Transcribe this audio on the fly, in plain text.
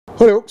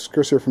Howdy folks,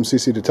 Chris here from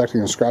CC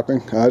Detecting and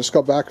Scrapping. I just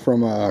got back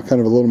from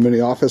kind of a little mini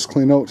office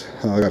clean out.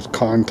 I got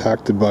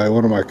contacted by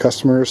one of my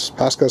customers,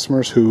 past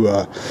customers, who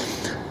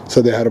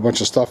said they had a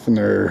bunch of stuff in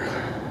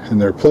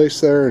their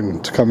place there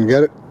and to come and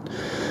get it.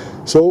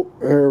 So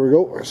there we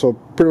go. So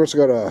pretty much I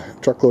got a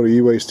truckload of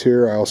e-waste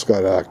here. I also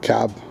got a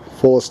cab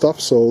full of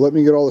stuff. So let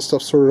me get all this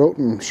stuff sorted out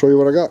and show you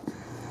what I got.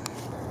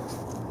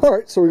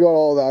 Alright, so we got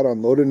all that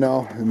unloaded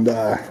now, and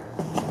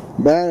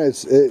man,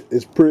 it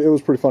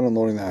was pretty fun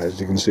unloading that. As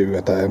you can see, we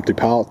got that empty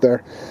pallet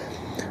there.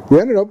 We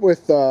ended up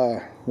with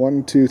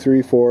 1, 2,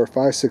 3, 4,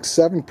 5, 6,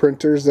 7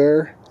 printers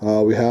there.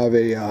 We have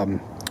a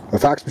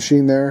fax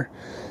machine there,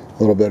 a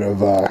little bit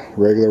of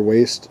regular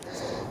waste.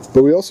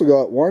 But we also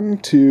got we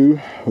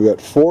got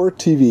 4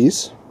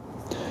 TVs,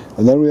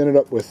 and then we ended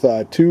up with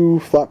 2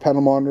 flat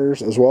panel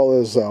monitors, as well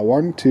as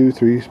 1, 2,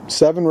 3,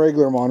 7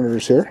 regular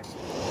monitors here.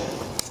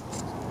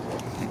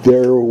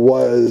 There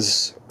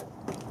was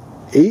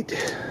 7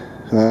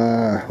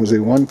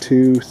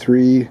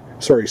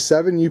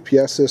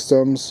 UPS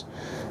systems,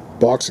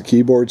 box of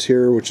keyboards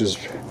here,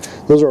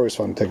 those are always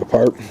fun to take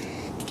apart.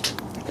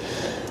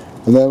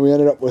 And then we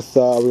ended up with,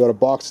 we got a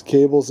box of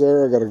cables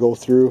there. I got to go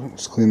through,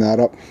 just clean that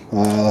up.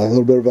 A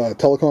little bit of a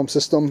telecom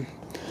system.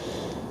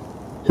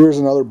 Here's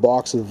another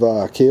box of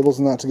cables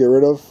and that to get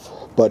rid of.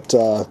 But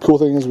cool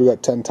thing is we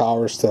got 10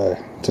 towers to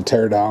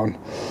tear down.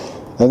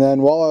 And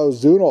then while I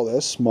was doing all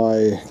this,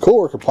 my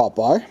coworker popped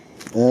by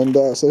and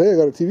said, "Hey, I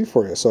got a TV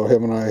for you." So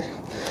him and I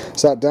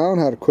sat down,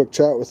 had a quick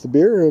chat with the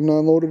beer, and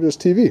unloaded his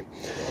TV.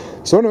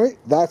 So anyway,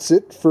 that's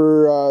it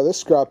for this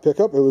scrap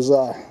pickup. It was,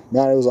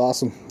 man, it was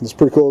awesome. It was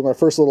pretty cool. My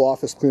first little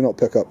office clean-out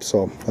pickup,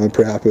 so I'm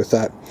pretty happy with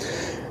that.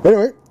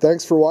 Anyway,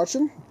 thanks for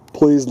watching.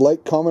 Please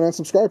like, comment, and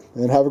subscribe,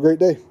 and have a great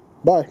day.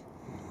 Bye.